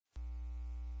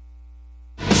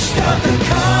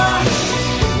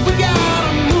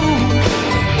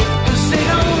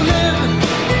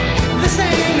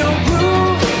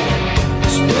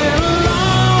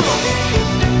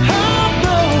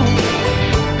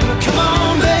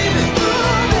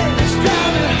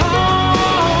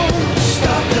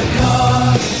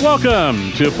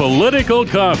Welcome to Political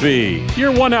Coffee,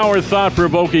 your 1 hour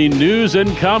thought-provoking news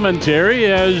and commentary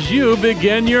as you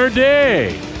begin your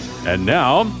day. And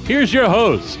now, here's your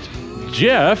host,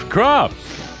 Jeff Kropp.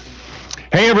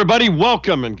 Hey, everybody,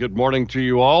 welcome and good morning to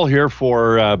you all here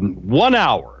for 1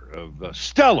 hour of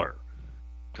stellar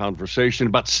conversation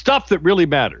about stuff that really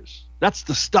matters. That's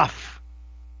the stuff,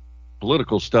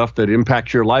 political stuff that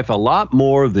impacts your life a lot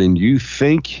more than you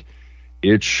think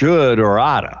it should or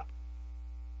oughta.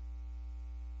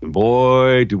 And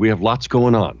boy, do we have lots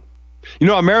going on. You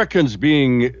know, Americans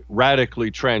being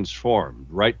radically transformed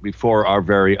right before our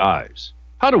very eyes.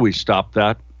 How do we stop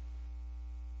that?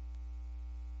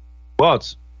 Well,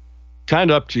 it's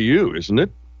kind of up to you, isn't it?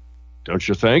 Don't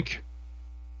you think?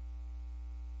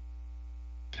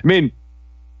 I mean,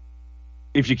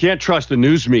 if you can't trust the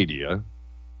news media,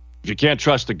 if you can't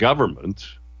trust the government,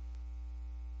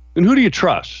 then who do you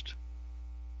trust?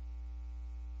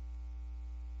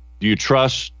 Do you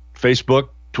trust Facebook,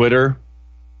 Twitter?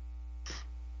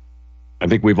 I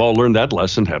think we've all learned that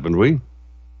lesson, haven't we?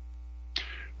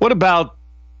 What about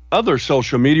other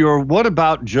social media, or what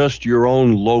about just your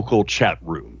own local chat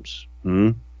rooms?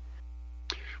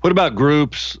 What about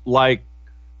groups like,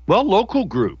 well, local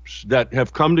groups that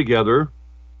have come together,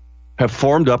 have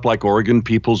formed up like Oregon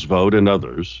People's Vote and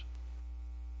others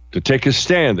to take a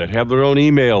stand, that have their own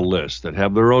email list, that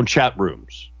have their own chat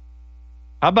rooms?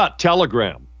 How about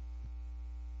Telegram?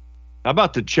 How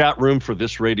about the chat room for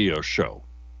this radio show?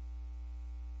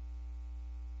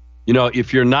 You know,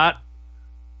 if you're not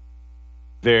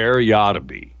there, you ought to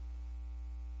be.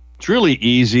 It's really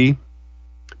easy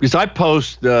because I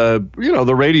post the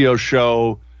radio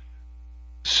show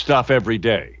stuff every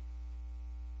day.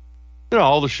 You know,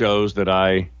 all the shows that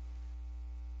I,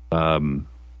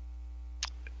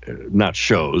 not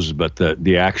shows, but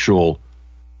the actual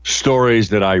stories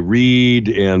that I read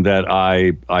and that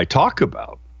I talk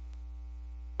about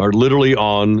are literally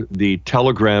on the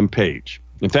Telegram page.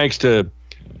 And thanks to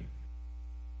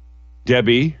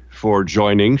Debbie for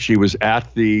joining. She was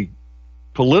at the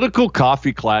Political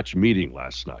Coffee Klatch meeting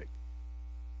last night.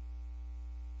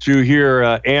 To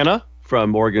hear Anna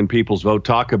from Oregon People's Vote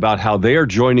talk about how they are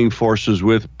joining forces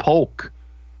with Polk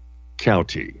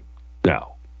County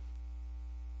now,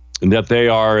 and that they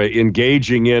are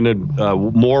engaging in a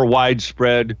more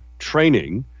widespread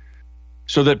training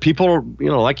so that people,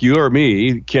 like you or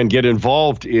me, can get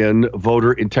involved in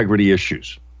voter integrity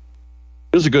issues.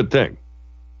 This is a good thing.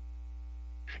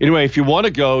 Anyway, if you want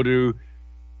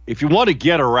to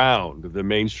get around the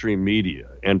mainstream media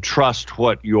and trust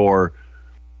what you're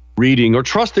reading, or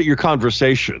trust that your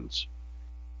conversations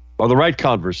are the right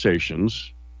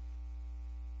conversations,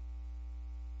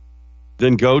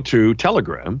 then go to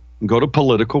Telegram and go to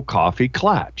Political Coffee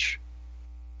Klatch.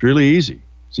 It's really easy.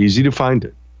 It's easy to find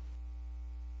it.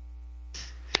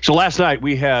 So last night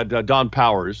we had Don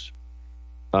Powers,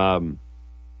 a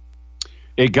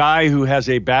guy who has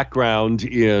a background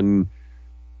in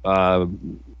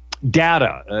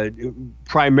data,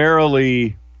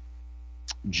 primarily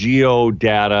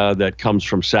geodata that comes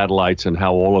from satellites and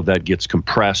how all of that gets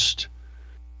compressed.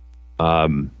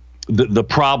 The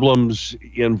problems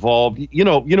involved,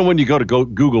 when you go to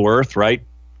Google Earth, right?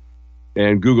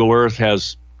 And Google Earth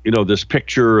has, this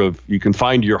picture of, you can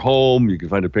find your home, you can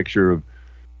find a picture of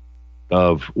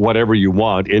whatever you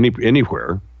want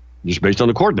anywhere, just based on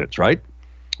the coordinates, right?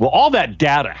 Well, all that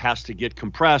data has to get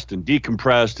compressed and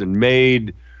decompressed and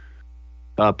made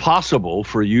possible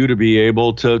for you to be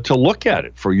able to look at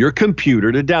it, for your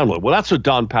computer to download. Well, that's what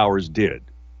Don Powers did.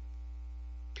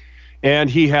 And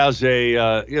he has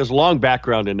a long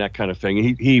background in that kind of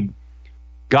thing. He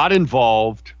got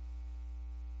involved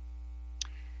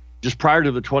just prior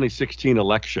to the 2016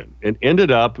 election and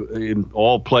ended up in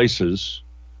all places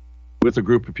with a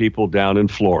group of people down in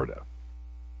Florida,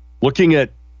 looking at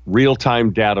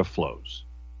real-time data flows.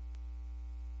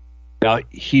 Now,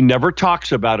 he never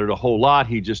talks about it a whole lot.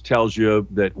 He just tells you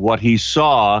that what he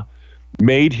saw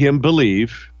made him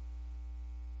believe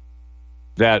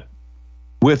that,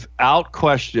 without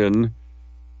question,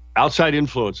 outside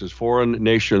influences, foreign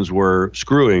nations were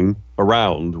screwing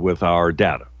around with our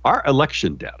data, our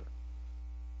election data.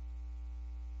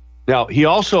 Now, he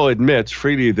also admits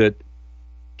freely that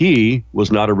he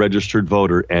was not a registered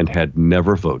voter and had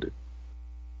never voted.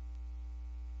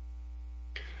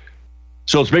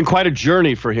 So it's been quite a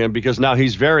journey for him, because now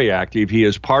he's very active. He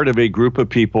is part of a group of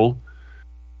people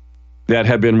that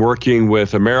have been working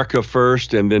with America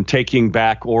First and then taking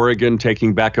back Oregon,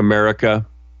 taking back America.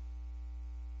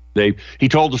 He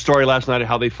told the story last night of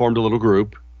how they formed a little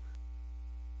group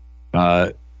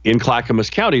in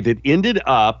Clackamas County that ended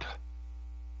up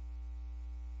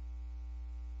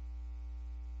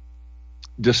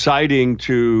deciding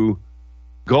to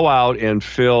go out and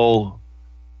fill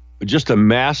just a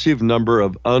massive number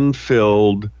of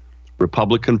unfilled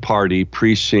Republican Party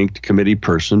precinct committee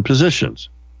person positions.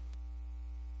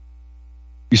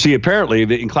 You see, apparently,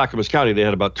 in Clackamas County, they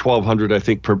had about 1,200, I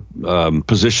think, per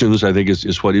positions, I think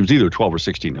is what it was, either 12 or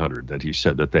 1,600 that he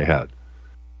said that they had.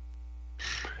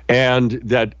 And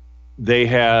that they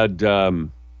had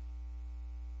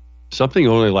something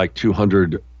only like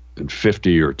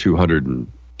 250 or 200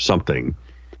 and something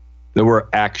that were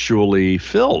actually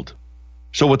filled.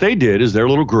 So what they did is their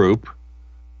little group,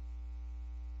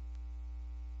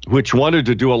 which wanted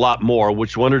to do a lot more,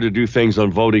 which wanted to do things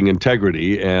on voting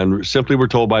integrity, and simply were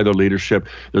told by their leadership,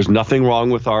 there's nothing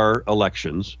wrong with our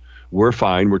elections. We're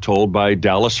fine. We're told by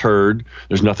Dallas Hurd,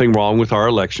 there's nothing wrong with our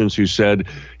elections, who said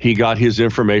he got his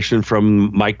information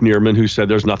from Mike Neerman, who said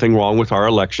there's nothing wrong with our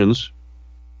elections.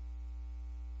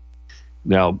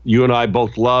 Now, you and I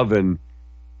both love and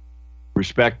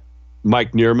respect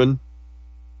Mike Neerman,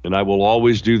 and I will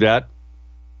always do that.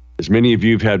 As many of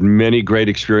you have had many great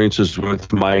experiences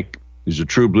with Mike. He's a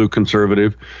true blue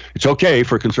conservative. It's okay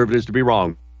for conservatives to be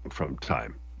wrong from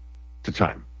time to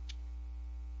time.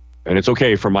 And it's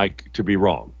okay for Mike to be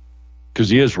wrong, because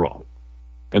he is wrong.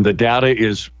 And the data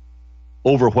is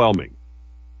overwhelming.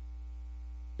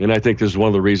 And I think this is one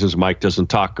of the reasons Mike doesn't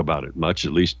talk about it much.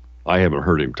 At least I haven't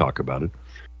heard him talk about it.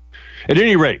 At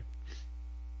any rate,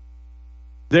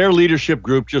 their leadership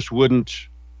group just wouldn't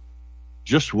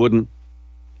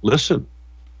listen.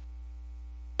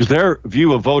 Their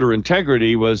view of voter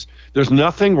integrity was there's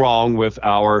nothing wrong with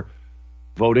our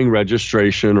voting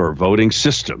registration or voting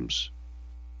systems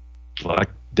like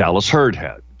Dallas Hurd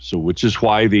had. So which is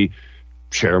why the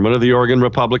chairman of the Oregon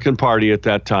Republican Party at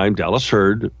that time, Dallas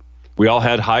Hurd, we all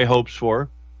had high hopes for,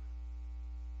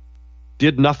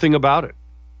 did nothing about it.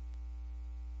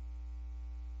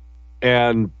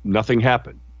 And nothing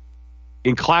happened.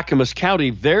 In Clackamas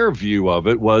County, their view of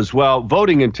it was, well,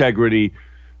 voting integrity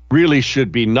really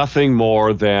should be nothing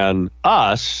more than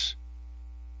us,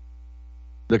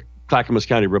 the Clackamas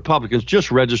County Republicans,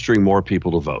 just registering more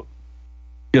people to vote.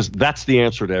 Because that's the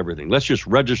answer to everything. Let's just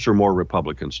register more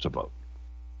Republicans to vote.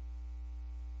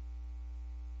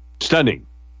 Stunning.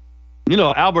 You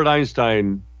know, Albert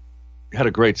Einstein had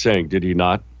a great saying, did he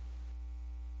not?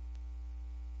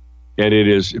 And it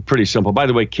is pretty simple. By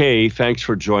the way, Kay, thanks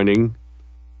for joining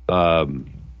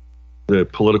the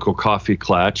Political Coffee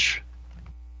Klatch.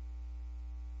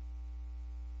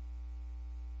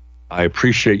 I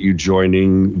appreciate you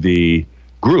joining the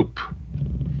group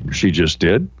she just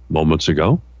did moments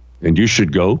ago. And you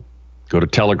should go to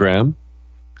Telegram,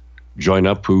 join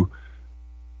up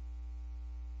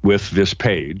with this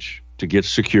page to get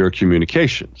secure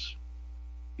communications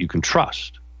you can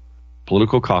trust.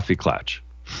 Political Coffee Klatch.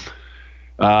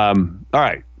 All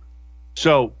right.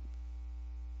 So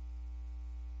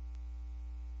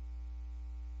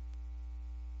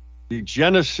the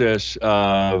genesis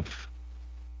of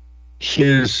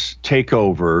his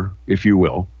takeover, if you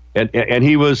will, and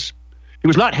he was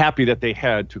not happy that they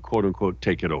had to quote unquote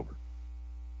take it over,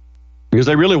 because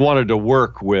they really wanted to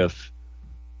work with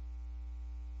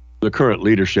the current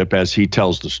leadership as he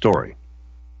tells the story.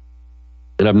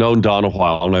 And I've known Don a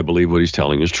while, and I believe what he's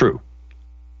telling is true.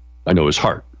 I know his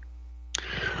heart.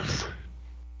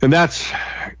 And that's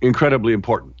incredibly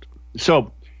important.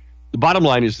 So the bottom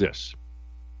line is this.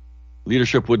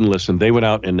 Leadership wouldn't listen. They went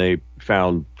out and they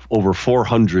found over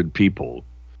 400 people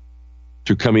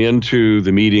to come into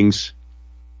the meetings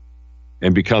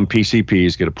and become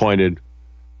PCPs, get appointed.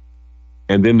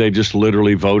 And then they just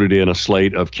literally voted in a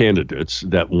slate of candidates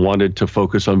that wanted to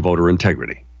focus on voter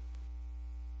integrity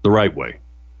the right way.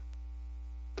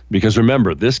 Because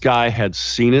remember, this guy had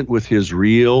seen it with in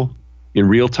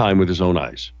real time with his own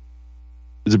eyes.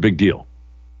 It's a big deal.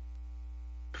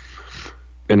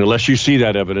 And unless you see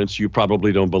that evidence, you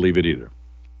probably don't believe it either.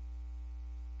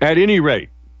 At any rate,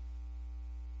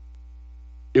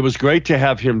 it was great to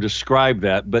have him describe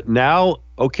that. But now,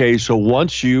 okay, so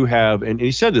once you have, and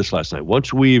he said this last night,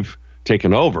 once we've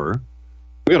taken over,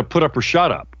 we got to put up or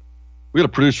shut up. We got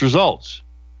to produce results.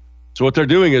 So what they're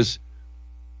doing is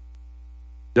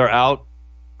they're out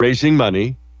raising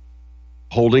money,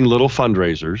 holding little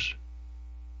fundraisers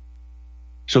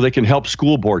so they can help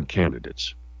school board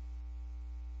candidates.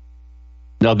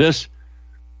 Now, this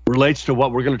relates to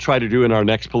what we're going to try to do in our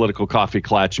next Political Coffee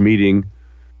Klatch meeting,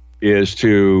 is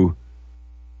to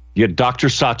get Dr.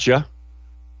 Satya,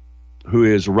 who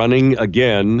is running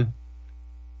again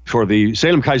for the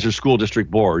Salem-Keizer School District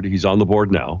Board. He's on the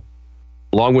board now,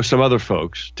 along with some other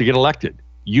folks, to get elected.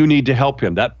 You need to help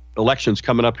him. That election's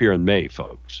coming up here in May,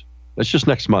 folks. That's just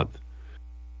next month.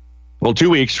 Well,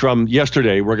 2 weeks from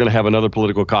yesterday, we're going to have another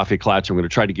political coffee clutch. I'm going to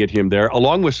try to get him there,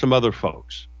 along with some other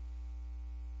folks.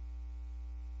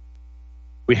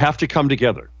 We have to come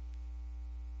together.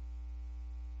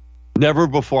 Never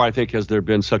before, I think, has there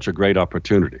been such a great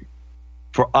opportunity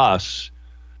for us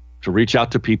to reach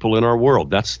out to people in our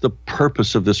world. That's the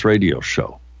purpose of this radio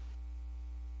show.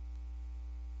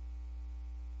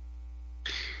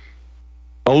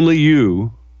 Only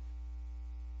you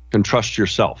can trust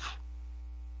yourself.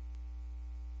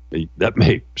 That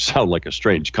may sound like a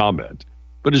strange comment,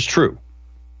 but it's true.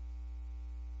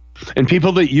 And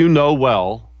people that you know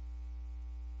well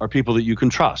are people that you can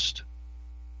trust,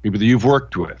 people that you've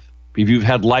worked with, people you've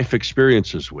had life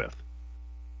experiences with.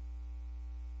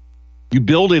 You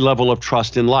build a level of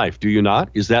trust in life, do you not?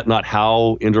 Is that not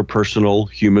how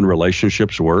interpersonal human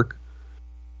relationships work?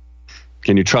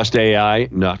 Can you trust AI?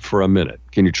 Not for a minute.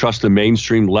 Can you trust the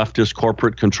mainstream leftist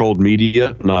corporate-controlled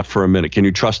media? Not for a minute. Can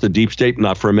you trust the deep state?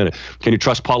 Not for a minute. Can you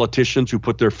trust politicians who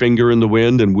put their finger in the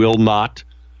wind and will not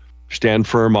stand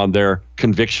firm on their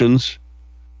convictions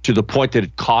to the point that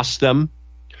it costs them?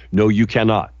 No, you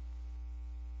cannot.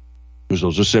 Because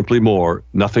those are simply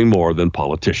nothing more than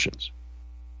politicians.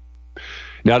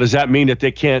 Now, does that mean that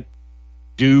they can't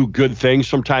do good things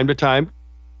from time to time?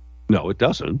 No, it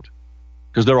doesn't.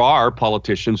 Because there are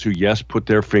politicians who, yes, put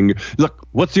their finger. Look,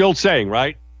 what's the old saying,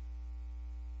 right?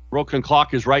 Broken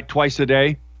clock is right twice a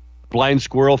day. Blind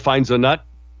squirrel finds a nut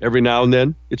every now and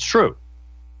then. It's true.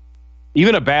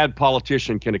 Even a bad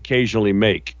politician can occasionally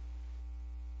make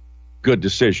good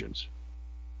decisions.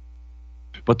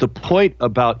 But the point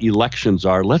about elections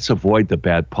are, let's avoid the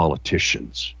bad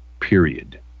politicians,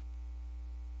 period.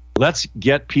 Let's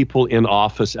get people in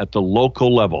office at the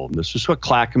local level. And this is what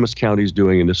Clackamas County is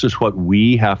doing, and this is what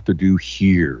we have to do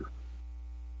here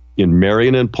in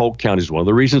Marion and Polk counties. One of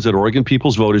the reasons that Oregon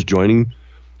People's Vote is joining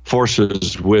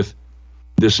forces with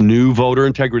this new voter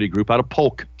integrity group out of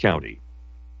Polk County.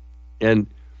 And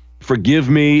forgive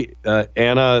me,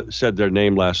 Anna said their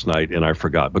name last night, and I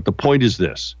forgot. But the point is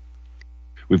this.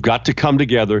 We've got to come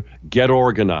together, get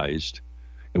organized,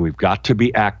 and we've got to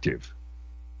be active.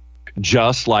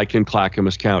 Just like in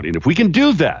Clackamas County. And if we can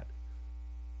do that,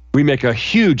 we make a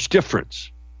huge difference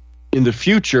in the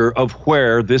future of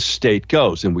where this state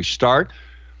goes. And we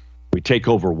take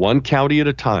over one county at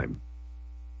a time.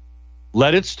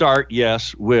 Let it start,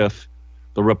 yes, with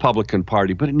the Republican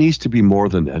Party, but it needs to be more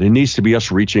than that. It needs to be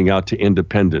us reaching out to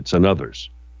independents and others.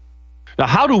 Now,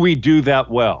 how do we do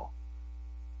that well?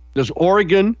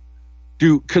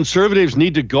 Do conservatives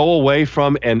need to go away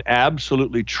from an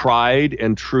absolutely tried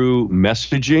and true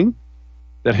messaging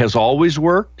that has always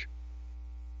worked?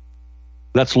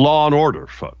 That's law and order,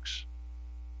 folks.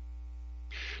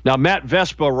 Now, Matt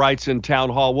Vespa writes in Town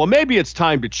Hall, well, maybe it's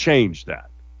time to change that.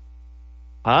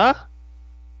 Huh?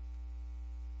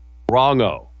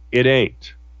 Wrong-o. It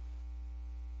ain't.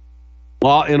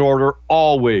 Law and order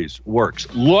always works.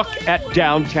 Look at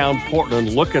downtown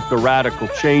Portland. Look at the radical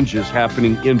changes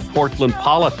happening in Portland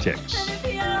politics.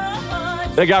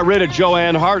 They got rid of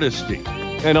Joanne Hardesty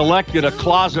and elected a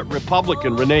closet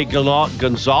Republican, Renee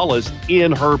Gonzalez,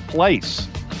 in her place.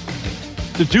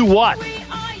 To do what?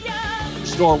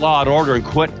 Restore law and order and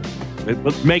quit.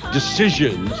 Make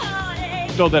decisions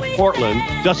so that Portland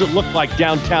doesn't look like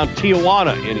downtown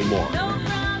Tijuana anymore.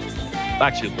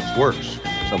 Actually, it looks worse.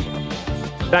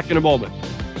 Back in a moment.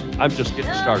 I'm just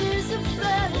getting started.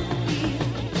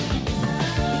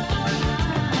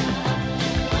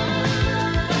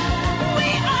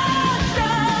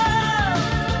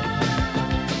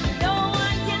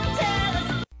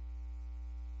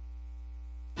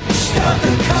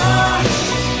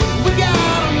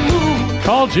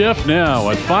 Call Jeff now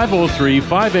at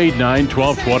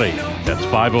 503-589-1220. That's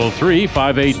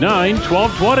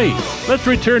 503-589-1220. Let's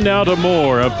return now to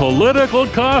more of Political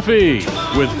Coffee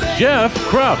with Jeff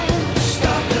Krupp.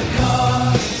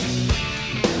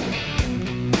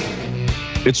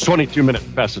 It's 22 minutes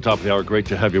past the top of the hour. Great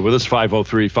to have you with us.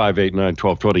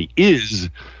 503-589-1220 is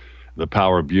the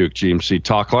Power Buick GMC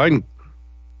talk line.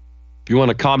 If you want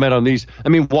to comment on these, I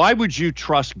mean, why would you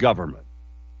trust government?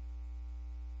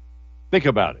 Think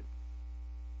about it.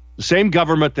 The same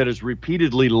government that has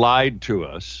repeatedly lied to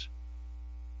us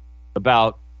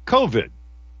about COVID.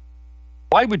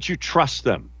 Why would you trust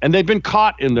them? And they've been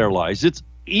caught in their lies. It's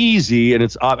easy,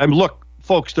 and I mean, look,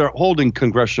 folks, they're holding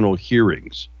congressional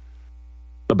hearings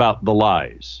about the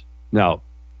lies. Now,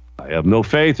 I have no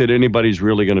faith that anybody's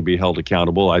really going to be held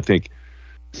accountable. I think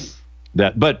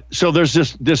that, but so there's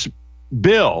this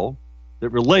bill that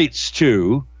relates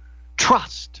to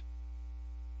trust.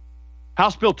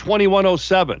 House Bill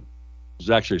 2107. This is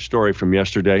actually a story from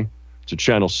yesterday. It's a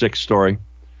Channel 6 story.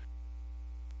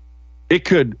 It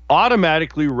could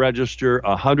automatically register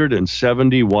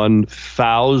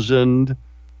 171,000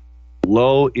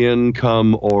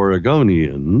 low-income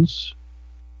Oregonians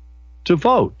to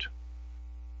vote.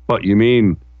 What, you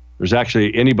mean there's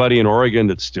actually anybody in Oregon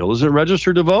that still isn't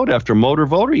registered to vote after motor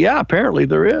voter? Yeah, apparently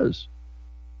there is.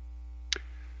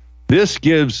 This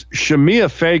gives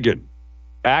Shamia Fagan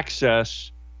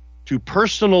access to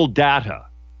personal data.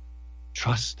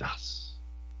 Trust us.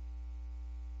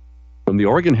 From the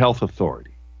Oregon Health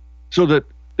Authority, so that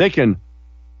they can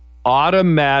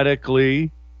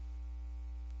automatically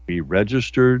be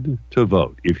registered to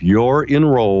vote. If you're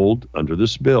enrolled under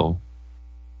this bill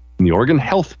in the Oregon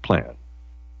Health Plan,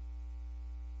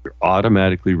 you're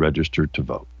automatically registered to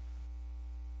vote.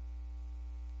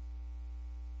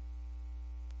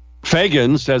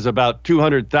 Fagan says about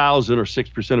 200,000 or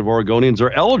 6% of Oregonians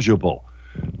are eligible,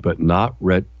 but not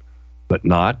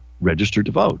registered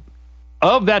to vote.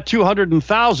 Of that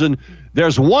 200,000,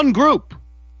 there's one group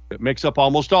that makes up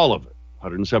almost all of it.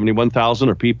 171,000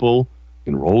 are people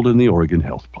enrolled in the Oregon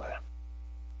Health Plan.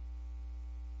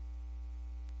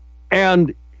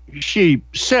 And she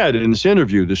said in this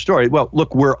interview, the story, well,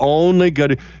 look,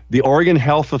 the Oregon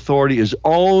Health Authority is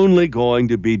only going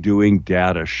to be doing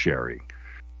data sharing,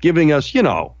 giving us,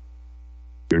 your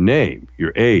name,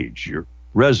 your age, your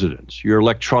residence, your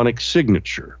electronic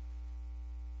signature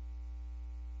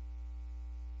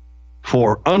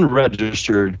for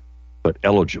unregistered but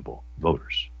eligible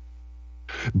voters.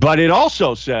 But it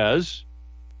also says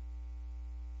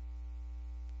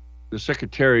the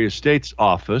Secretary of State's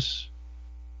office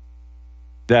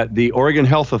that the Oregon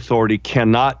Health Authority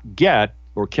cannot give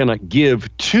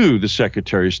to the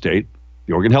Secretary of State.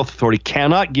 The Oregon Health Authority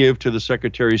cannot give to the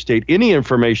Secretary of State any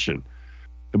information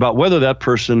about whether that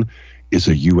person is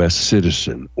a U.S.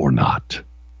 citizen or not.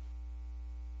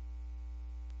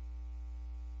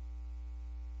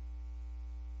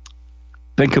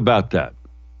 Think about that.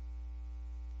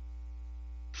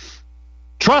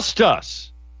 Trust us.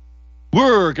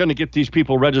 We're going to get these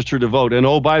people registered to vote. And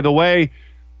oh, by the way,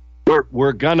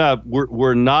 we're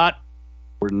not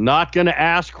going to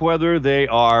ask whether they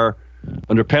are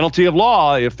under penalty of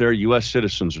law if they're U.S.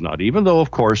 citizens or not, even though,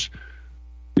 of course,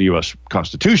 the U.S.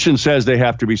 Constitution says they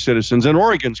have to be citizens and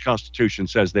Oregon's Constitution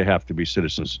says they have to be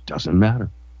citizens. It doesn't matter.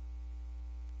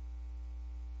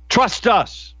 Trust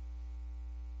us.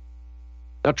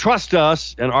 Now, trust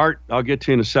us, and Art, I'll get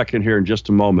to you in a second here in just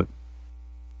a moment.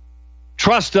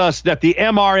 Trust us that the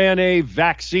mRNA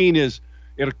vaccine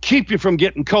it'll keep you from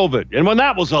getting COVID. And when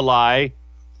that was a lie,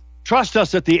 trust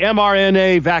us that the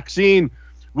mRNA vaccine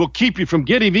will keep you from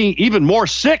getting even more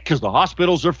sick because the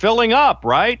hospitals are filling up,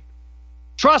 right?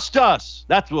 Trust us.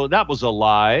 That was a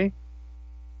lie.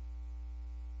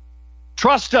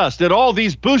 Trust us that all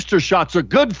these booster shots are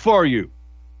good for you.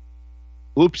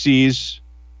 Oopsies.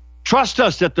 Trust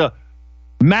us that the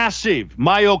massive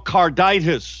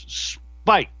myocarditis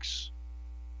spikes,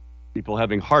 people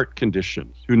having heart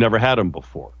conditions who never had them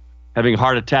before, having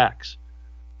heart attacks,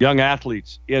 young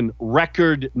athletes in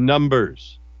record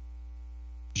numbers,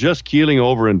 just keeling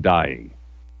over and dying.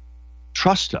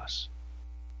 Trust us.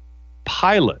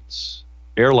 Pilots,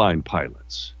 airline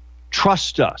pilots,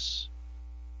 trust us,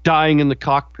 dying in the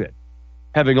cockpit,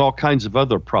 having all kinds of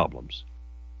other problems,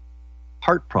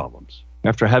 heart problems,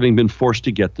 after having been forced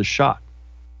to get the shot.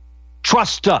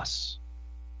 Trust us.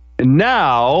 And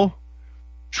now,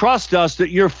 trust us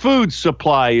that your food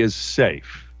supply is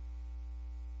safe.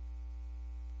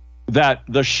 That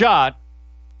the shot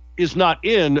is not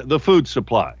in the food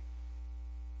supply.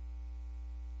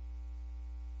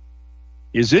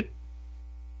 Is it?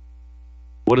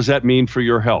 What does that mean for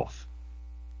your health?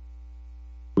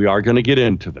 We are going to get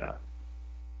into that.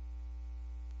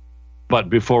 But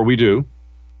before we do,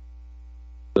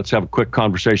 let's have a quick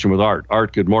conversation with Art.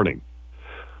 Art, good morning.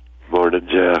 Morning,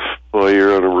 Jeff. Boy,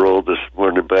 you're on a roll this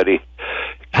morning, buddy.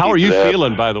 How are you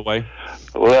feeling, by the way?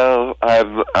 Well,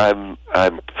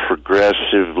 I'm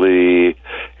progressively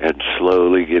and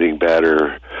slowly getting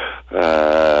better.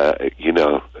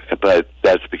 But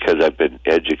that's because I've been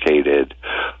educated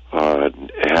on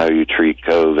how you treat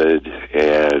COVID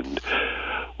and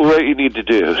what you need to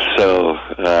do. So,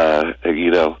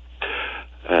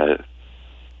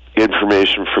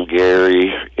 information from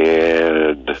Gary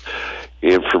and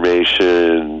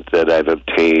information that I've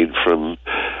obtained from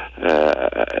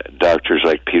doctors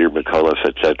like Peter McCullough,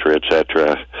 et cetera,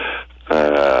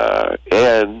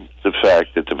 and the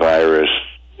fact that the virus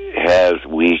has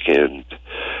weakened.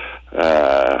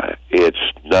 It's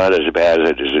not as bad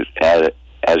as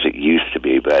it used to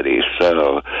be, buddy.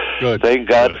 So thank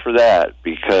God for that,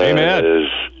 because Amen.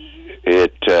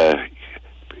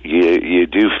 you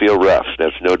do feel rough.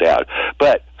 That's no doubt.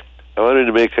 But I wanted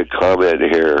to make a comment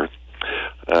here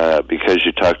because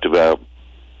you talked about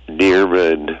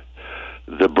Neerman,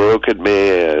 the broken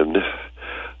man,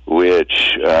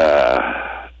 which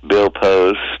Bill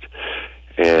Post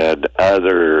and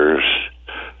others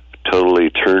totally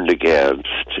turned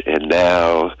against, and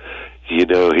now,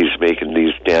 he's making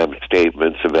these damn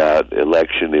statements about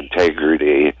election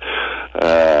integrity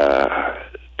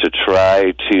to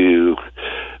try to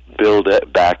build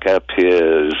back up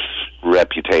his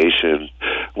reputation,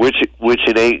 which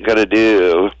it ain't going to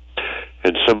do,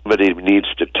 and somebody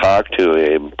needs to talk to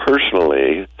him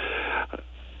personally.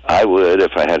 I would,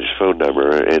 if I had his phone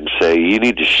number, and say, you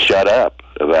need to shut up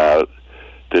about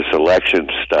this election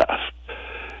stuff,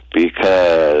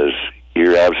 because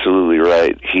you're absolutely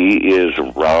right. He is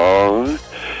wrong.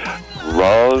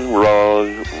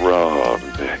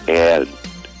 And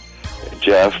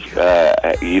Jeff,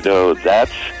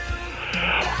 that's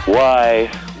why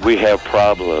we have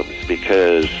problems,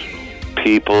 because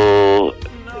people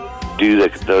do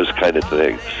those kind of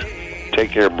things. Take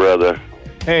care, brother.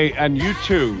 Hey, and you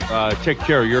too. Take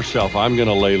care of yourself. I'm going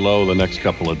to lay low the next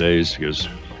couple of days because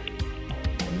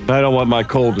I don't want my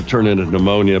cold to turn into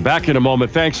pneumonia. Back in a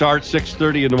moment. Thanks, Art.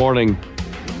 6:30 in the morning.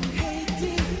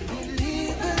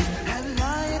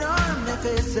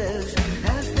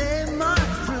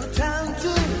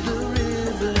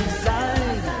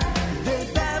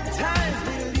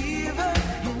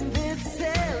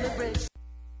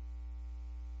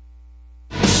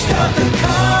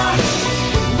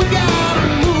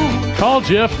 Call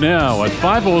Jeff now at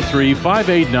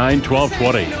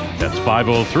 503-589-1220. That's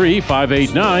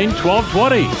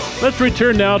 503-589-1220. Let's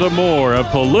return now to more of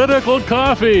Political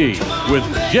Coffee with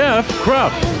Jeff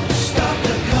Krupp. Stop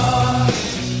the car.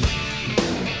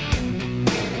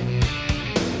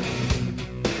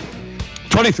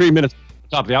 23 minutes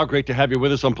top of the hour. Great to have you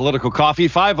with us on Political Coffee.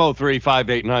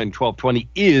 503-589-1220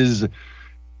 is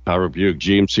our Buick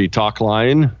GMC talk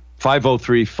line.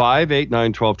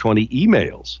 503-589-1220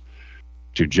 emails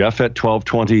to Jeff at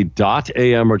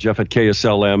 1220.am or Jeff at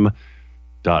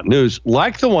KSLM.news,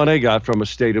 like the one I got from a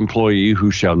state employee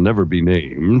who shall never be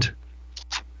named.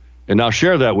 And I'll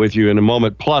share that with you in a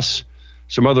moment, plus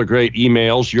some other great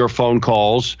emails, your phone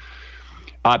calls.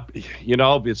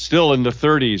 It's still in the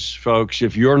 30s, folks.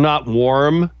 If you're not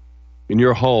warm in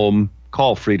your home,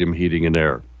 call Freedom Heating and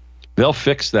Air. They'll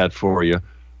fix that for you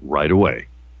right away.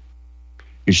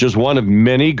 It's just one of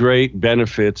many great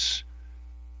benefits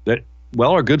that,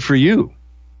 are good for you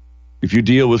if you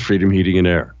deal with Freedom Heating and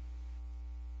Air.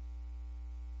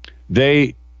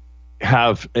 They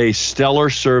have a stellar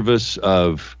service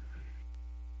of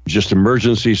just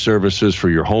emergency services for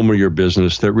your home or your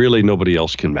business that really nobody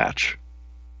else can match.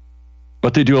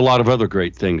 But they do a lot of other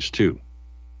great things too.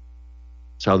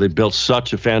 It's how they built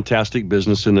such a fantastic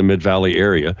business in the Mid-Valley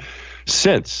area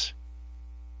since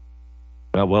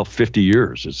 50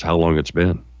 years is how long it's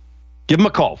been. Give them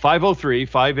a call,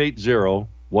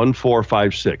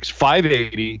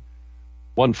 503-580-1456,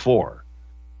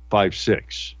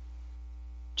 580-1456.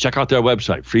 Check out their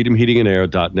website,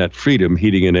 freedomheatingandair.net,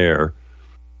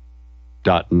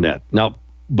 freedomheatingandair.net. Now,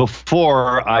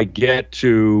 before I get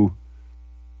to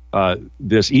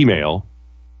this email,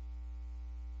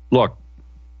 look,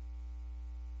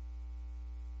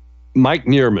 Mike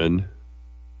Neerman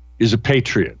is a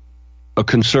patriot, a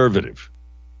conservative,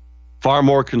 far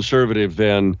more conservative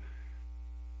than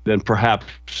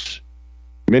perhaps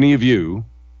many of you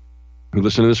who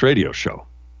listen to this radio show.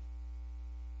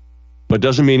 But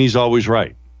doesn't mean he's always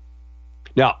right.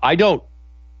 Now, I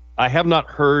have not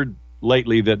heard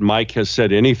lately that Mike has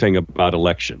said anything about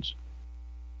elections.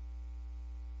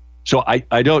 So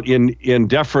I don't, in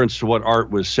deference to what Art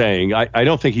was saying, I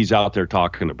don't think he's out there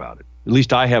talking about it. At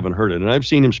least I haven't heard it. And I've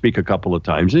seen him speak a couple of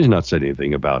times. He's not said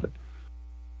anything about it.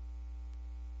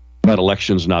 About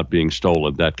elections not being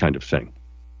stolen, that kind of thing.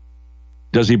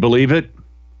 Does he believe it?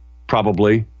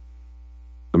 Probably.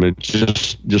 I mean,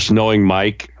 just knowing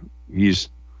Mike,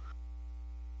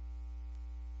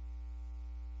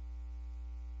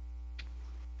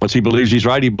 once he believes he's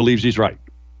right, he believes he's right.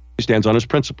 He stands on his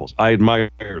principles. I admire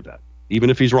that,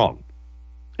 even if he's wrong.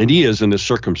 And he is in this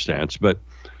circumstance, but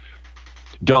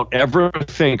don't ever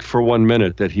think for 1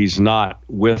 minute that he's not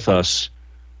with us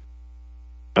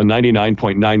a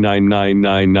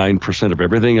 99.99999% of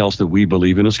everything else that we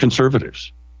believe in as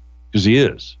conservatives, because he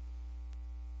is.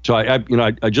 So I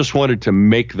just wanted to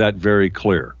make that very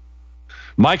clear.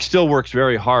 Mike still works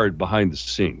very hard behind the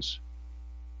scenes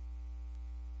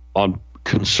on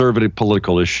conservative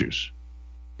political issues.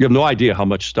 You have no idea how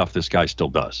much stuff this guy still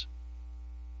does.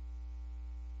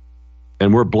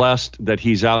 And we're blessed that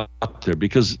he's out there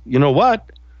because you know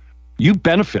what? You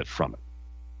benefit from it.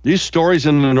 These stories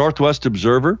in the Northwest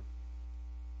Observer,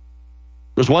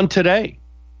 there's one today.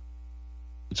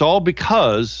 It's all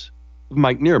because of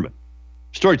Mike Neerman.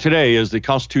 Story today is the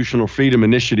Constitutional Freedom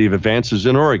Initiative advances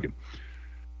in Oregon.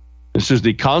 This is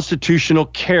the constitutional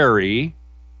carry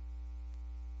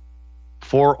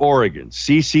for Oregon,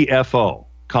 CCFO,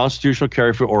 Constitutional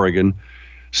Carry for Oregon,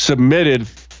 submitted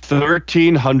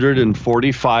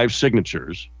 1,345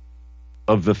 signatures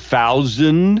of the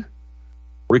 1,000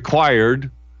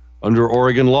 required under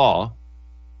Oregon law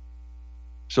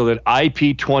so that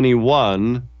IP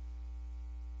 21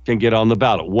 can get on the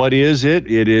ballot. What is it?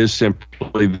 It is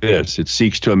simply this. It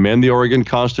seeks to amend the Oregon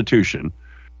Constitution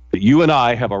that you and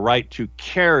I have a right to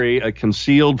carry a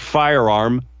concealed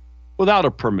firearm without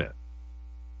a permit,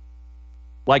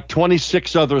 like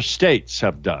 26 other states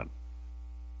have done.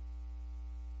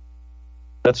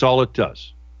 That's all it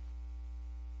does.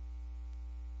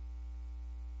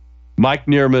 Mike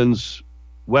Neerman's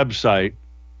website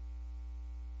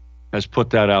has put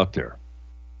that out there.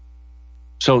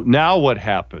 So now what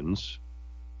happens?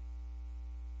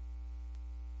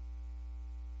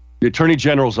 The Attorney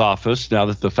General's office, now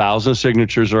that the 1,000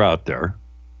 signatures are out there,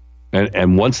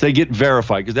 and once they get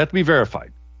verified, because they have to be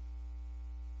verified,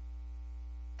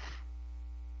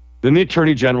 then the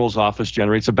Attorney General's office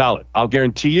generates a ballot. I'll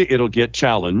guarantee you it'll get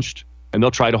challenged, and they'll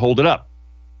try to hold it up.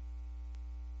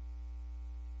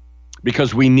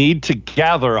 Because we need to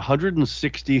gather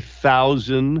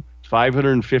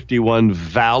 160,551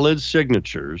 valid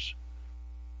signatures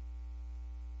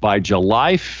by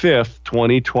July 5th,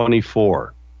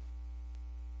 2024.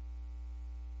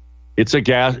 It's a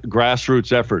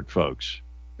grassroots effort, folks.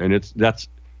 And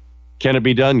can it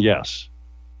be done? Yes.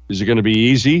 Is it going to be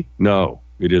easy? No,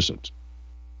 it isn't.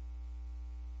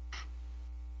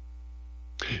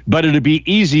 But it'd be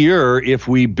easier if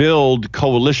we build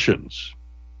coalitions.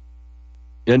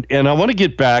 And I want to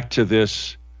get back to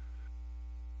this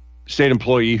state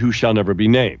employee who shall never be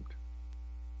named,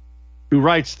 who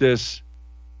writes this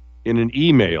in an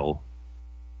email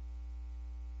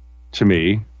to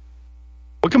me.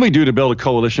 What can we do to build a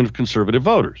coalition of conservative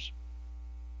voters?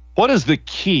 What is the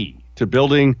key to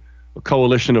building a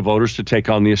coalition of voters to take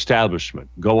on the establishment,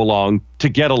 to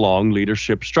get along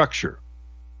leadership structure,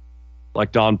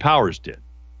 like Don Powers did?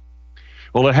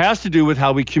 Well, it has to do with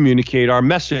how we communicate our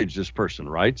message, this person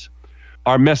writes.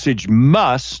 Our message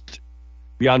must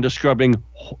be on describing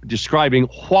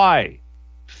why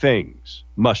things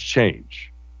must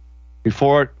change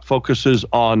before it focuses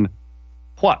on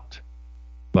what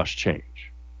must change.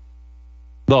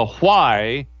 The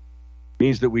why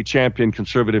means that we champion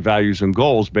conservative values and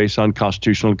goals based on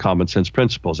constitutional and common sense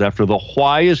principles. After the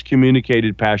why is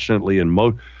communicated passionately and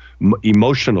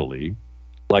emotionally,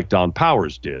 like Don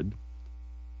Powers did,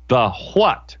 the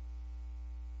what,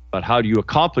 but how do you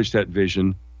accomplish that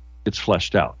vision, it's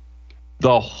fleshed out.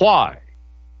 The why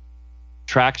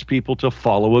tracks people to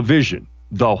follow a vision.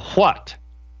 The what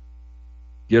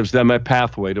gives them a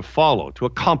pathway to follow to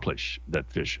accomplish that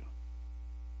vision.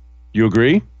 You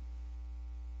agree?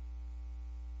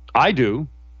 I do.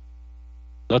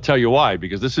 I'll tell you why,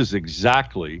 because this is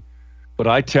exactly what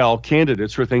I tell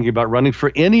candidates who are thinking about running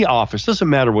for any office. Doesn't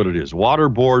matter what it is: water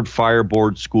board, fire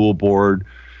board, school board,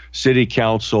 city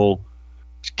council,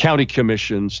 county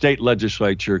commission, state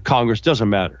legislature, Congress, doesn't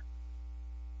matter.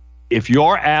 If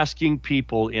you're asking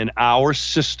people in our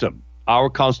system, our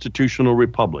constitutional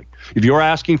republic, if you're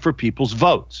asking for people's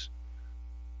votes,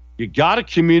 you got to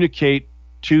communicate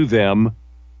to them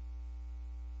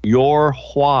your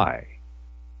why.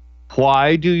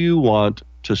 Why do you want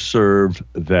to serve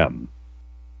them?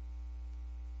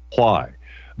 Why?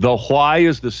 The why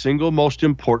is the single most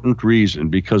important reason,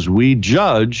 because we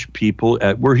judge people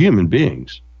we're human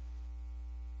beings.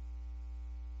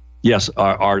 Yes,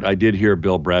 Art, I did hear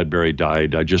Bill Bradbury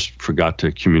died. I just forgot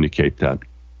to communicate that.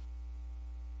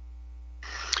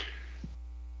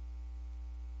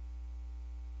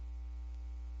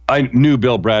 I knew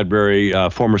Bill Bradbury,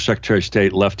 former Secretary of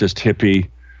State, leftist hippie,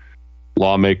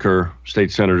 lawmaker,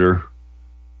 state senator.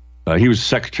 He was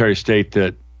Secretary of State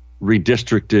that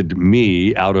redistricted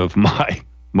me out of my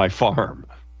farm.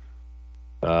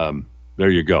 There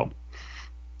you go.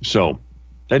 So,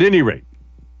 at any rate,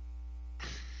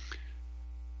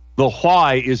 the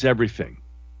why is everything.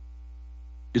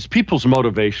 It's people's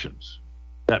motivations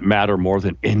that matter more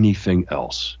than anything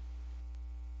else.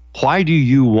 Why do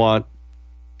you want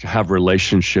to have a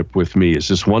relationship with me? Is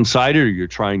this one-sided, or you're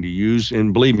trying to use,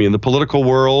 and believe me, in the political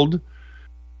world,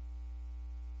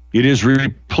 it is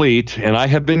replete, and I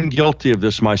have been guilty of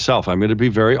this myself. I'm going to be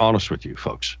very honest with you,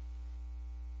 folks.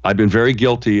 I've been very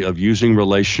guilty of using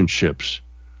relationships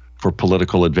for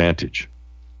political advantage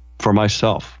for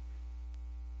myself.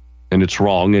 And it's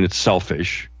wrong and it's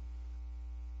selfish.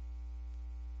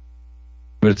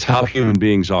 But it's how human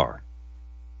beings are.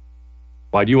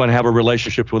 Why do you want to have a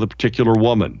relationship with a particular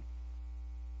woman?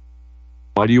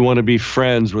 Why do you want to be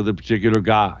friends with a particular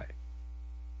guy?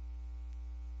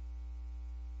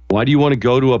 Why do you want to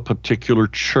go to a particular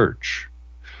church?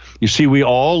 You see, we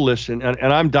all listen,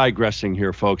 and I'm digressing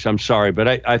here, folks. I'm sorry,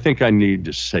 but I think I need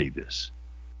to say this.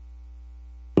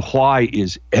 Why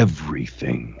is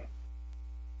everything.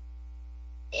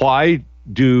 Why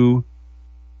do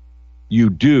you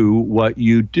do what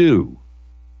you do?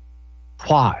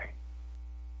 Why?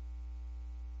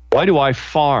 Why do I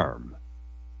farm?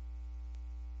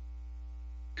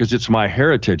 Because it's my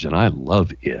heritage and I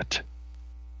love it.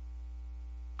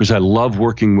 Because I love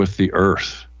working with the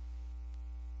earth.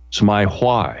 It's my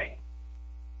why.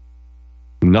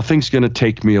 Nothing's going to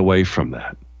take me away from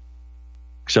that,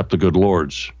 except the good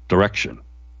Lord's direction,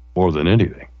 more than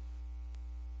anything.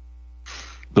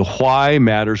 The why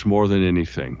matters more than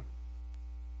anything.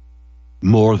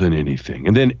 More than anything.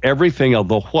 And then everything of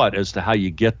the what as to how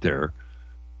you get there,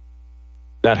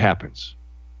 that happens.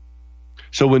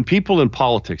 So when people in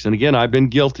politics, and again, I've been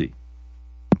guilty,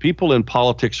 people in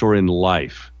politics or in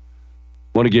life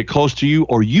want to get close to you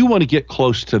or you want to get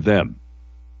close to them,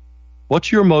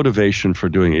 what's your motivation for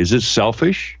doing it? Is it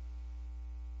selfish?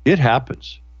 It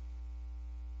happens.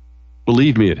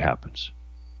 Believe me, it happens.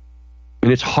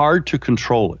 And it's hard to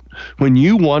control it. When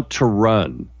you want to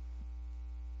run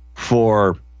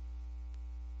for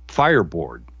fire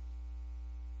board,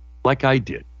 like I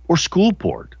did, or school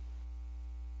board,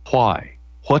 why?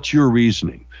 What's your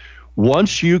reasoning?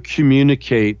 Once you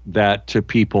communicate that to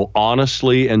people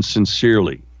honestly and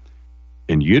sincerely,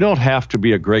 and you don't have to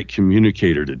be a great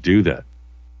communicator to do that.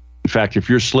 In fact, if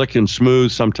you're slick and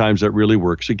smooth, sometimes that really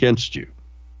works against you.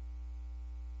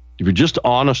 If you're just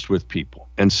honest with people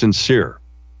and sincere,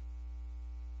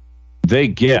 they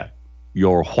get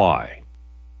your why.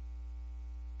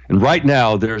 And right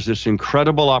now, there's this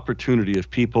incredible opportunity of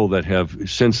people that have,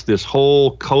 since this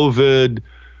whole COVID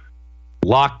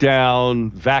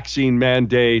lockdown, vaccine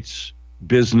mandates,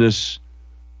 business,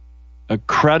 a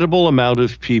credible amount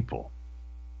of people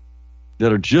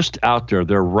that are just out there.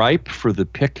 They're ripe for the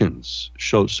pickings,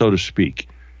 so to speak,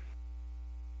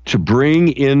 to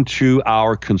bring into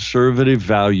our conservative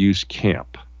values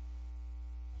camp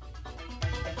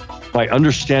by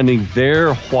understanding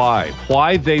their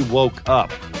why they woke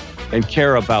up and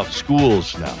care about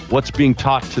schools now, what's being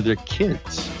taught to their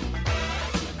kids,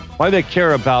 why they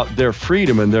care about their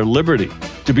freedom and their liberty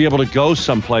to be able to go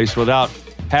someplace without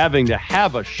having to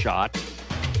have a shot,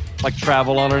 like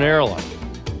travel on an airline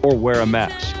or wear a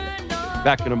mask.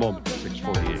 Back in a moment,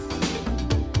 6:48.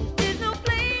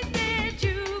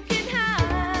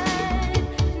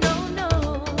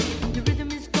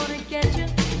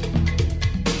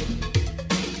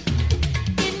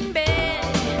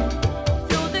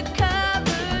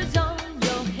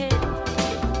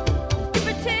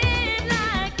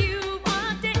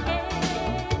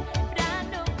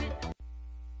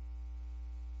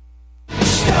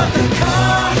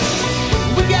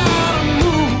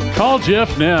 Call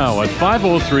Jeff now at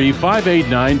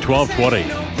 503-589-1220.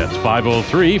 That's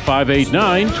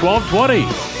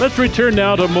 503-589-1220. Let's return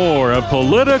now to more of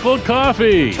Political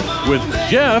Coffee with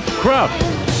Jeff Krupp.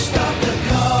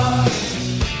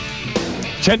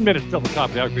 10 minutes till the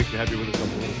coffee. How great to have you with us on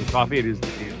Political Coffee. It is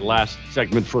the last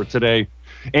segment for today.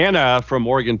 Anna from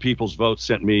Oregon People's Vote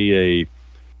sent me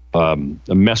a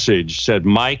message, said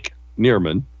Mike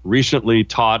Neerman recently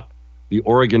taught the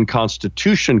Oregon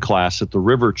Constitution class at the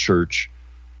River Church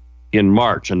in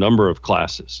March, a number of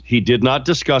classes. He did not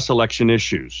discuss election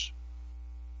issues.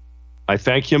 I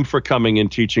thank him for coming and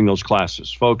teaching those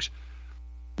classes. Folks,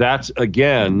 that's,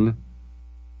 again,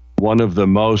 one of the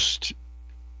most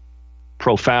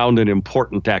profound and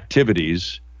important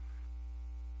activities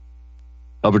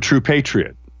of a true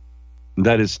patriot.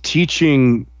 That is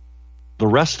teaching the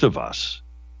rest of us,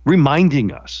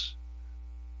 reminding us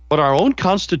what our own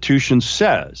Constitution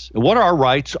says and what our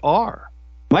rights are.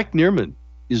 Mike Neerman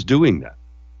is doing that.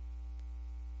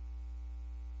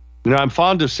 You know, I'm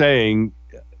fond of saying,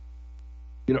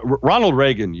 you know, Ronald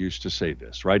Reagan used to say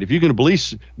this, right? If you can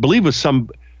believe with some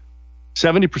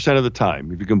 70% of the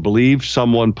time, if you can believe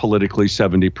someone politically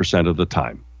 70% of the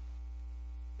time,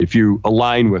 if you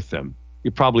align with them,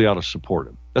 you probably ought to support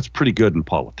them. That's pretty good in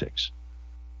politics.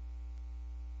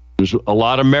 There's a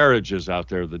lot of marriages out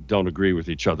there that don't agree with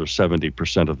each other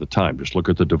 70% of the time. Just look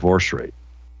at the divorce rate.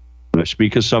 And I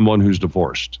speak as someone who's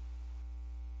divorced.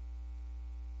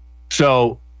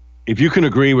 So if you can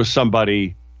agree with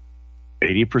somebody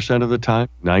 80% of the time,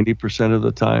 90% of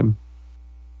the time,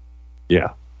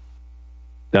 yeah,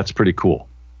 that's pretty cool.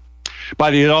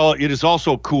 It is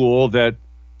also cool that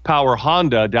Power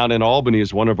Honda down in Albany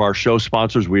is one of our show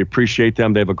sponsors. We appreciate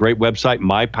them. They have a great website,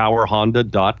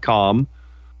 mypowerhonda.com.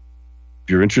 If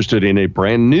you're interested in a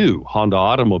brand new Honda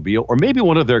automobile, or maybe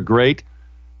one of their great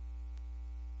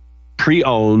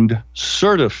pre-owned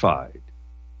certified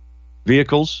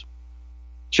vehicles,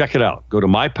 check it out. Go to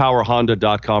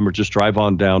mypowerhonda.com or just drive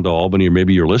on down to Albany, or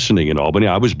maybe you're listening in Albany.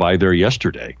 I was by there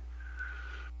yesterday.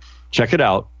 Check it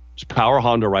out. It's Power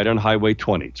Honda right on Highway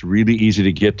 20. It's really easy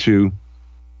to get to.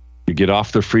 You get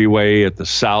off the freeway at the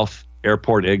South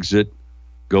Airport exit,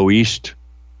 go east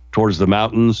towards the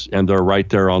mountains, and they're right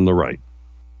there on the right.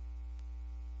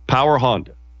 Power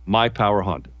Honda, My Power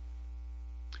Honda.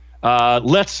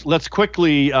 Let's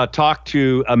quickly talk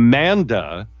to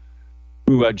Amanda,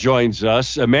 who joins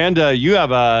us. Amanda, you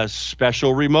have a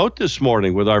special remote this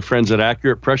morning with our friends at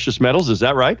Accurate Precious Metals. Is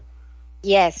that right?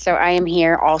 Yes, so I am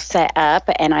here all set up,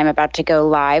 and I'm about to go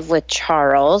live with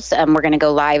Charles. We're going to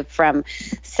go live from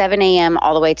 7 a.m.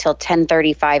 all the way till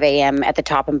 10:35 a.m. at the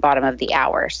top and bottom of the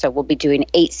hour. So we'll be doing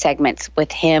 8 segments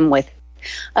with him, with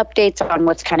updates on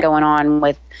what's kind of going on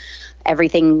with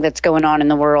everything that's going on in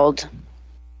the world.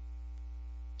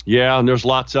 Yeah, and there's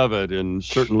lots of it, and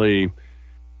certainly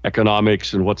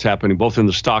economics and what's happening both in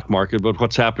the stock market, but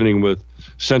what's happening with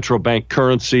central bank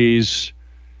currencies.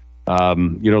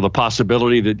 The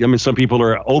possibility that, some people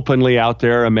are openly out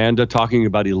there, Amanda, talking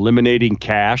about eliminating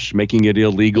cash, making it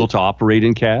illegal to operate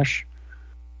in cash.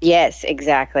 Yes,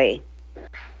 exactly.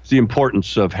 It's the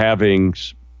importance of having,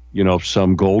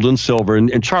 some gold and silver.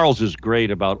 And Charles is great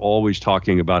about always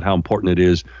talking about how important it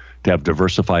is to have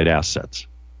diversified assets.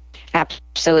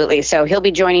 Absolutely. So he'll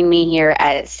be joining me here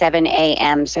at 7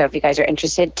 a.m. So if you guys are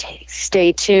interested,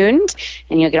 stay tuned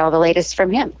and you'll get all the latest from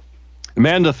him.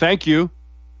 Amanda, thank you.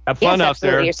 Have fun out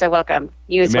there. You're so welcome.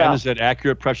 You as well. Amanda's at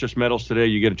Accurate Precious Metals today.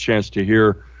 You get a chance to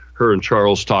hear her and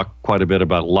Charles talk quite a bit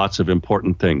about lots of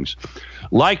important things.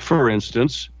 Like, for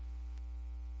instance,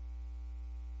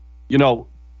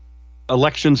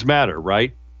 elections matter,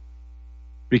 right?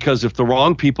 Because if the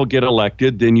wrong people get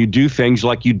elected, then you do things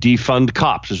like you defund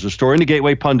cops. There's a story in the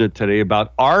Gateway Pundit today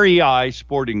about REI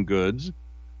Sporting Goods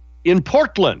in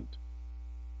Portland.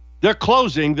 They're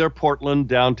closing their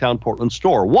downtown Portland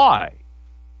store. Why?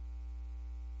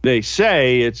 They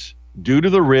say it's due to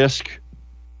the risk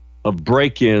of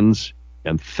break-ins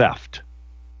and theft.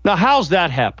 Now, how's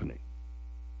that happening?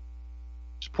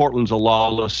 Portland's a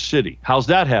lawless city. How's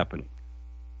that happening?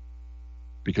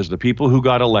 Because the people who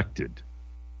got elected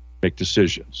make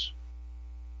decisions.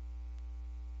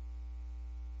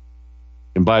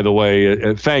 And by the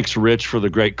way, thanks, Rich, for the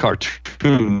great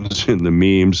cartoons and the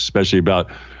memes, especially about,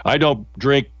 I don't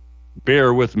drink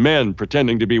beer with men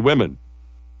pretending to be women.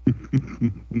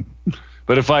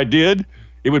 But if I did,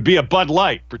 it would be a Bud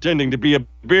Light pretending to be a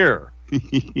beer.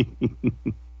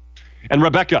 And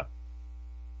Rebecca,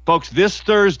 folks, this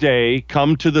Thursday,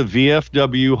 come to the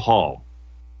VFW Hall,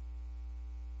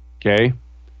 okay,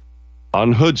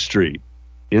 on Hood Street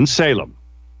in Salem,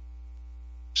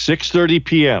 6:30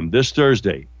 p.m. this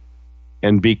Thursday,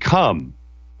 and become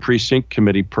precinct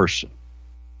committee person.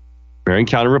 Marion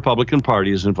County Republican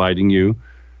Party is inviting you.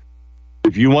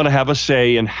 If you want to have a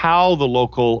say in how the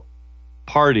local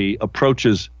party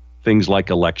approaches things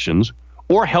like elections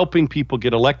or helping people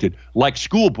get elected, like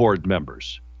school board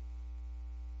members,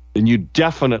 then you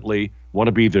definitely want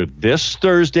to be there this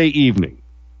Thursday evening.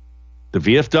 The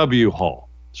VFW Hall.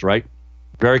 It's right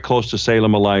very close to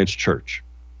Salem Alliance Church.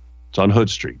 It's on Hood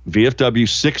Street. VFW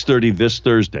 6:30 this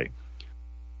Thursday.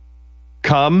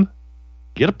 Come,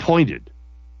 get appointed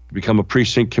to become a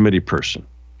precinct committee person.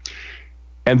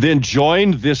 And then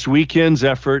join this weekend's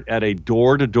effort at a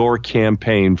door-to-door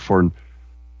campaign for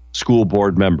school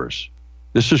board members.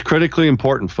 This is critically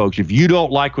important, folks. If you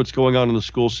don't like what's going on in the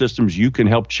school systems, you can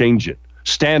help change it.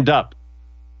 Stand up.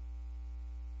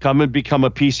 Come and become a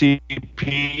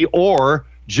PCP, or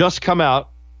just come out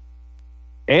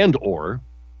or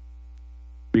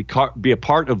be a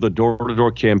part of the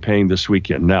door-to-door campaign this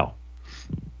weekend. Now,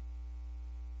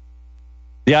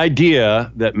 the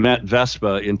idea that Matt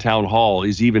Vespa in Town Hall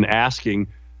is even asking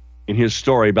in his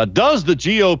story about, does the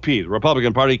GOP, the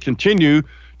Republican Party, continue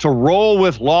to roll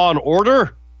with law and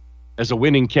order as a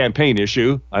winning campaign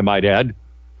issue, I might add,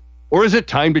 or is it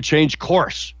time to change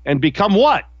course and become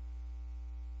what?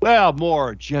 Well,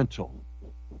 more gentle,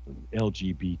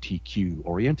 LGBTQ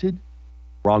oriented?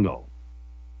 Wrong-o.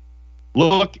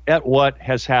 Look at what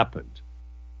has happened.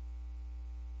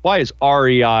 Why is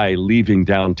REI leaving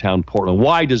downtown Portland?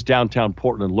 Why does downtown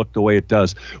Portland look the way it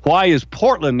does? Why is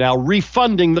Portland now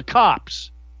refunding the cops?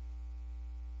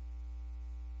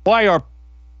 Why are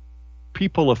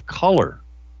people of color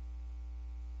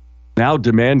now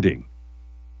demanding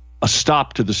a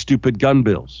stop to the stupid gun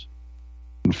bills?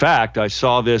 In fact, I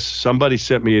saw this. Somebody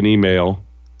sent me an email.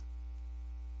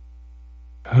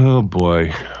 Oh,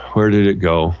 boy. Where did it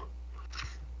go?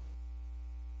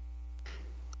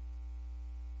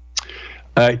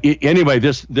 Anyway,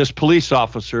 this police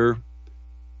officer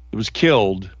was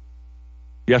killed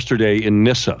yesterday in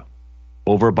Nissa,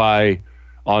 over by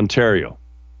Ontario.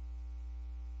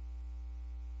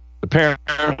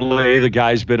 Apparently, the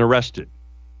guy's been arrested.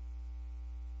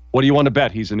 What do you want to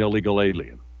bet? He's an illegal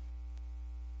alien.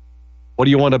 What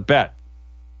do you want to bet?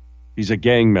 He's a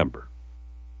gang member.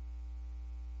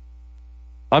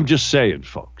 I'm just saying,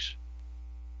 folks.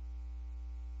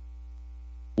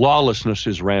 Lawlessness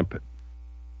is rampant.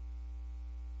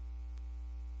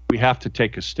 We have to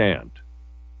take a stand.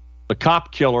 The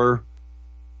cop killer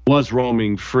was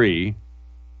roaming free.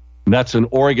 And that's an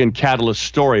Oregon Catalyst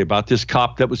story about this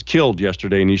cop that was killed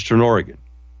yesterday in Eastern Oregon.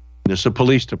 This is a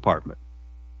police department.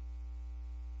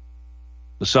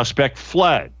 The suspect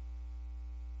fled.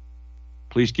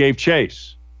 Police gave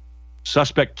chase.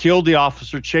 Suspect killed the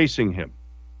officer chasing him.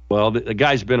 Well, the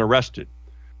guy's been arrested.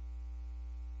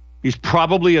 He's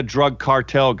probably a drug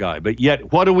cartel guy, but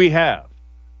yet what do we have?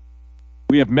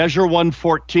 We have Measure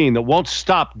 114 that won't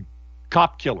stop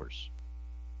cop killers.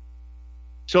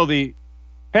 So the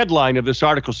headline of this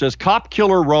article says, cop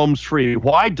killer roams free.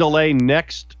 Why delay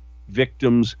next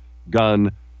victim's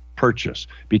gun purchase?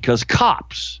 Because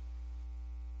cops,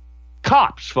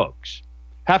 folks,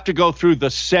 have to go through the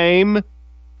same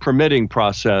permitting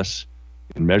process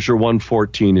in Measure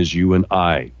 114 as you and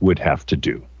I would have to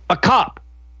do. A cop.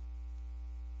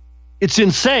 It's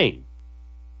insane.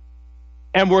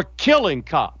 And we're killing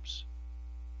cops.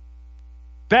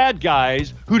 Bad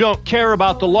guys who don't care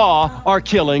about the law are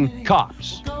killing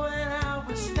cops.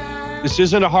 This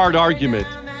isn't a hard argument,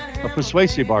 a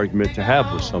persuasive argument to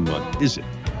have with someone, is it?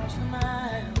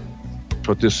 That's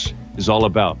what this is all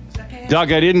about.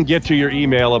 Doug, I didn't get to your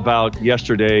email about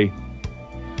yesterday.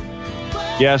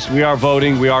 Yes, we are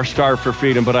voting. We are starved for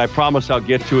freedom, but I promise I'll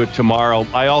get to it tomorrow.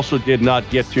 I also did not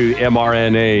get to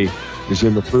mRNA is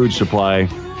in the food supply,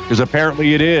 because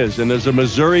apparently it is, and there's a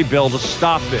Missouri bill to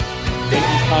stop it.